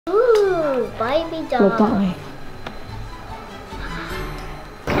Ooh, baby doll. Look that way.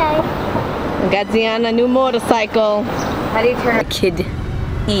 Okay. We got Ziana a new motorcycle. How do you turn? Kitty.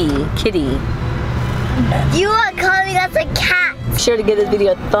 You are calling us a cat. Be sure to give this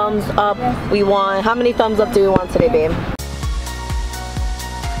video a thumbs up. We want, how many thumbs up do we want today, babe?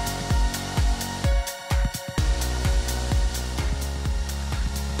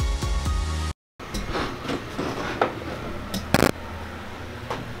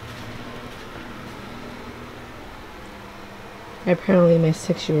 Apparently my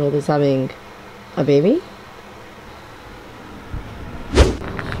 6-year-old is having a baby.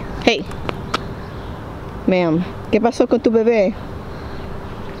 Hey, ma'am, ¿qué pasó con tu bebé?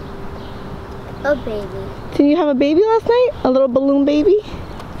 A baby. Did you have a baby last night? A little balloon baby?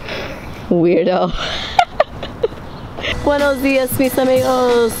 Weirdo. Buenos dias, mis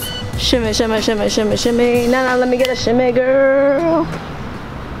amigos. Shimmy, shimmy, shimmy, shimmy, shimmy. Nana, let me get a shimmy, girl.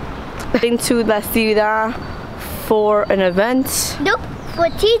 Heading to La Ciudad for an event. Nope, for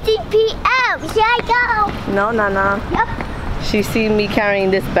TTPM. Here I go. No, Nana. Yep. She seen me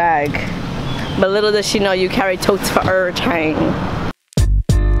carrying this bag. But little does she know you carry totes for her time.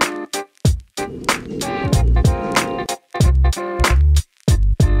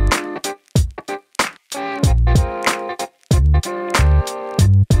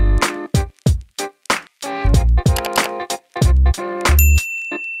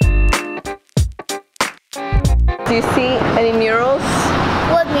 Do you see any murals?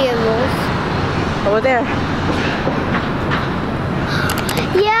 What murals? Over there.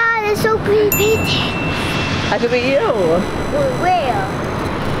 Yeah, they're so pretty painted. That could be you. Where?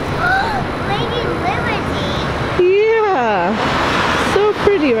 Lady Liberty. Yeah. So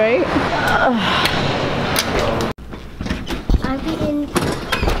pretty, right?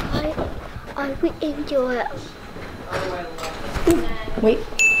 Are we into it? Wait.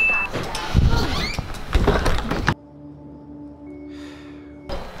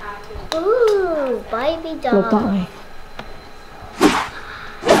 Ooh, baby doll. Look that way.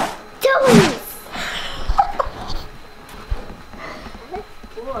 Toys.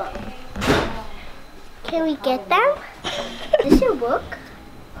 Can we get them? This should work.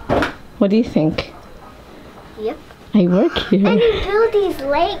 What do you think? Yep. I work here. And you build these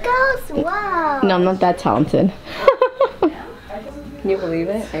Legos? Wow. No, I'm not that talented. Can you believe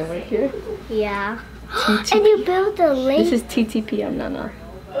it? I work here. Yeah. TTP. And you build the Legos. This is TTPM, Nana.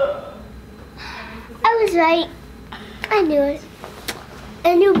 I was right. I knew it.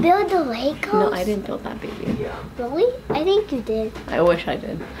 And you build the Legos? No, I didn't build that baby. Really? I think you did. I wish I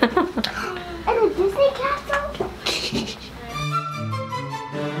did. And a Disney castle?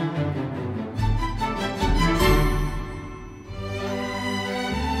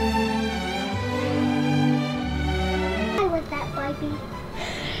 I want that Barbie.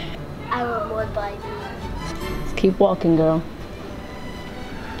 I want more Barbie. Let's keep walking, girl.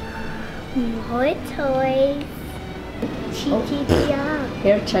 More toys. TTPM.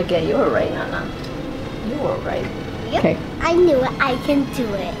 Here, check it. You were right, Nana. You were right. Yep. Okay. I knew it. I can do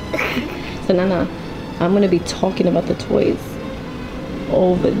it. So, Nana, I'm going to be talking about the toys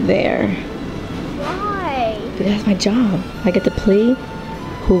over there. Why? Because that's my job. I get to play,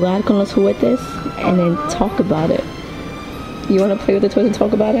 jugar con los juguetes, and then talk about it. You want to play with the toys and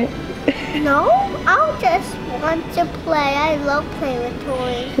talk about it? No, I'll just want to play. I love playing with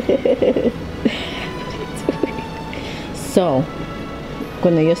toys. So,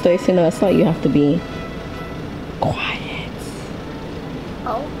 cuando yo estoy haciendo eso, you have to be quiet.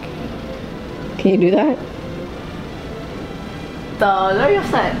 Okay. Can you do that? So, there you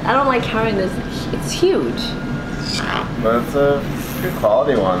said. I don't like carrying this. It's huge. But it's a good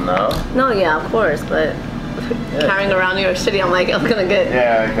quality one, though. No, yeah, of course, but carrying around New York City, I'm like, I'm gonna get.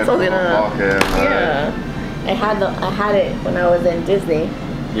 Yeah, because something walking. Yeah. I had it when I was in Disney.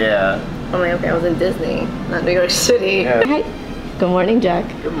 Yeah. I'm like, okay, I was in Disney, not New York City. Yeah. Hi. Good morning, Jack.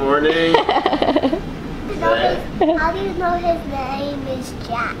 Good morning. How do you know his name is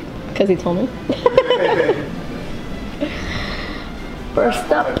Jack? Because he told me.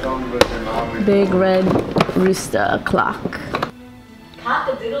 First up, big red rooster clock.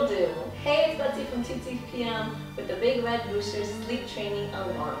 Cock-a-doodle-doo. Hey, it's Betsy from TTPM with the Big Red Rooster Sleep Training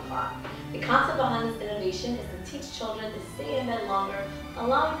Alarm Clock. The concept behind this innovation is to teach children to stay in bed longer,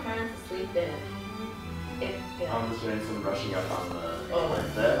 allowing parents to sleep in. I'm just doing some brushing up on the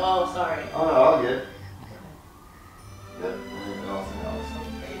set. Oh, sorry. Oh no, all good. Good. Anything else?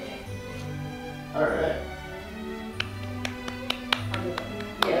 Alright.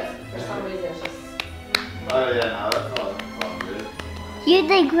 Yes, for some reason it's just... Oh yeah, no, that's all good. You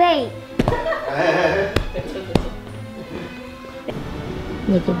did great.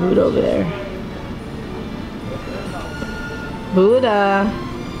 Look at Buddha over there. Buddha.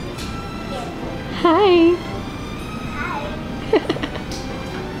 Hi. Hi.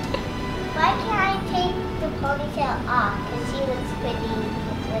 Why can't I take the ponytail off? Because she looks pretty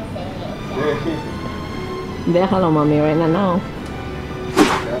with it. Déjalo, mommy, right now.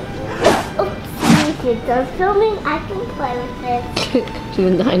 Oops, if you're filming, I can play with this. She's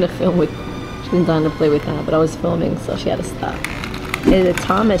been dying to film with. She's been dying to play with that, but I was filming, so she had to stop. It's a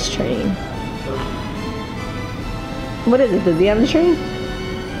Thomas train. What is it? The Ziana train?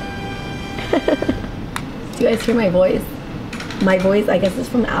 Do you guys hear my voice? My voice, I guess it's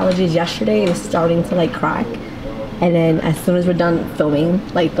from allergies yesterday. It was starting to like crack. And then as soon as we're done filming,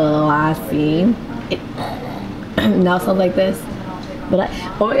 like the last scene, it now sounds like this. But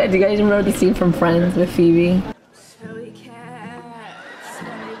oh my god, do you guys remember the scene from Friends with Phoebe? Smelly cat,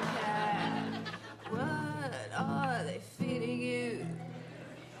 what are they feeding you?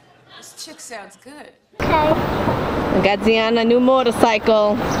 This chick sounds good. Okay. I got Ziana a new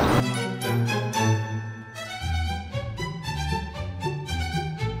motorcycle.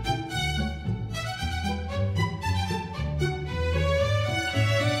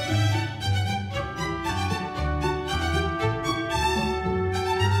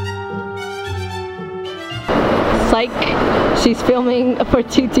 Psych, she's filming for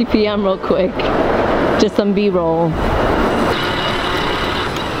 2 p.m. real quick. Just some B-roll.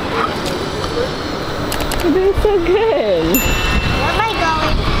 You're doing so good. Where am I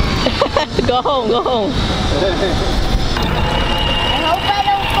going? Go home, go home. I hope I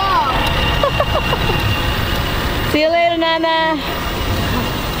don't fall. See you later, Nana.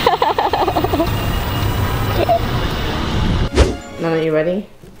 Nana, you ready?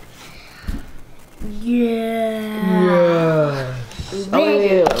 Yeah.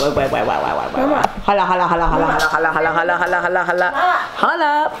 Wait.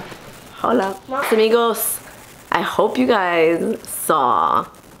 Hold up. Amigos, I hope you guys saw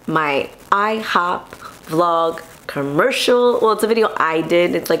my IHOP vlog commercial. Well, it's a video I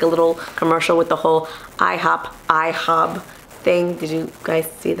did. It's like a little commercial with the whole IHOP thing. Did you guys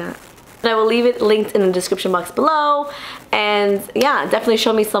see that? And I will leave it linked in the description box below. And yeah, definitely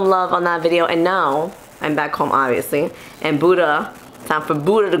show me some love on that video. And now I'm back home, obviously. And Buddha, time for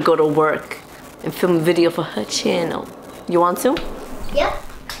Buddha to go to work and film a video for her channel. You want to? Yep.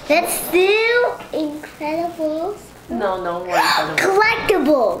 Let's do Incredibles. No more Incredibles.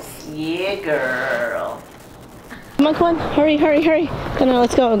 Collectibles. Yeah, girl. Come on, hurry. Gunner,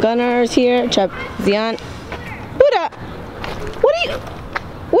 let's go. Gunner's here. Chub, Zion. Buddha,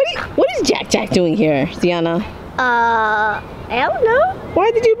 what is Jack doing here, Ziana? I don't know.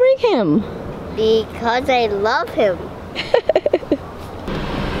 Why did you bring him? Because I love him.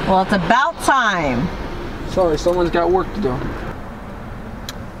 Well, it's about time. Sorry, someone's got work to do.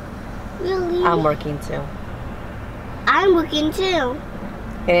 Really? I'm working too. I'm working too.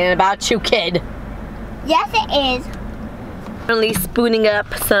 It ain't about you, kid. Yes, it is. Currently spooning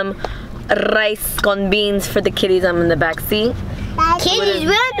up some rice con beans for the kitties. I'm in the back seat. Kitties,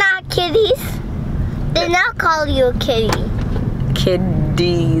 we're not kitties. They're not call you a kitty.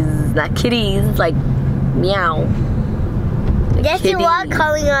 Kiddies, not kitties, like meow. Yes, kitty. you are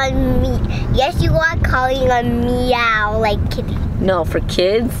calling on me. Yes, you are calling on meow like kitty. No, for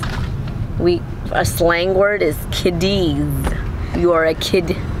kids, a slang word is kiddies. You are a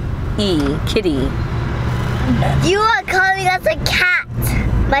kitty. You are calling us a cat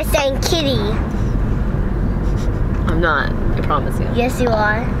by saying kitty. I'm not, I promise you. Yes, you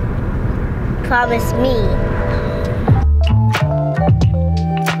are. Promise me.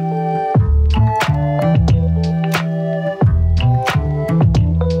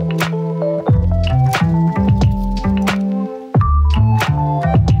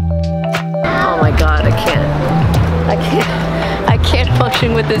 Oh my god, I can't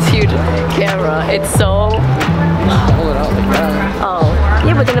function with this huge camera. It's so... Hold it out like that. Oh.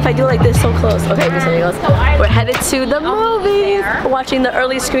 Yeah, but then if I do like this so close. Okay, we're headed to the movies. We're watching the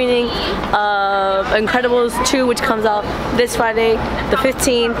early screening of Incredibles 2, which comes out this Friday, the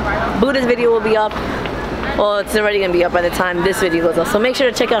 15th. Buddha's video will be up. Well, it's already gonna be up by the time this video goes up. So make sure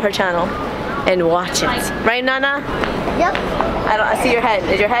to check out her channel and watch it. Right, Nana? Yep. I see your head.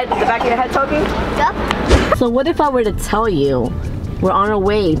 Is your head, the back of your head talking? Yep. So what if I were to tell you we're on our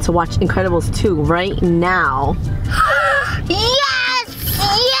way to watch Incredibles 2 right now? Yes!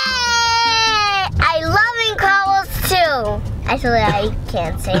 Yay! I love Incredibles 2. Actually, I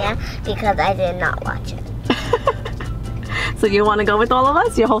can't say that because I did not watch it. So you want to go with all of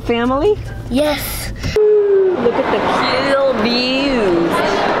us? Your whole family? Yes. Look at the cute views.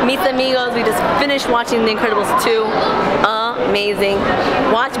 Mis amigos, we just finished watching The Incredibles 2. amazing.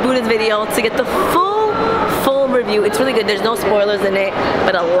 Watch Buddha's video to get the full review. It's really good. There's no spoilers in it,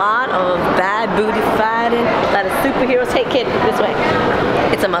 but a lot of bad booty fighting, a lot of superheroes. Hey kid, this way.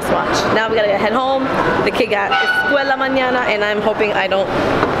 It's a must watch. Now we gotta head home. The kid got escuela mañana, and I'm hoping I don't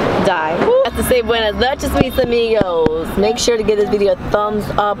die. I have to say buenas noches, mis amigos. Make sure to give this video a thumbs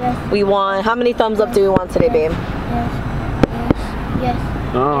up. We want, how many thumbs up do we want today, babe? Yes.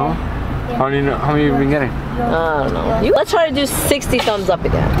 Oh. How many have you been getting? I don't know. Let's try to do 60 thumbs up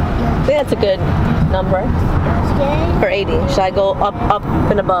again. I think that's a good number. Or 80. Should I go up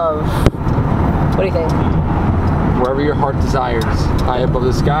and above? What do you think? Wherever your heart desires. High above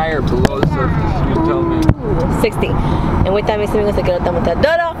the sky or below the surface. You tell me. 60. And with that, mis amigos, se quedan with that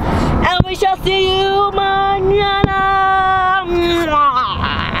dodo. And we shall see you mañana.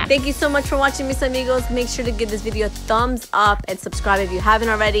 Thank you so much for watching, mis amigos. Make sure to give this video a thumbs up and subscribe if you haven't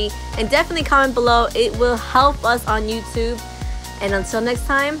already. And definitely comment below. It will help us on YouTube. And until next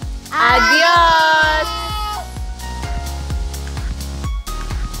time, adios.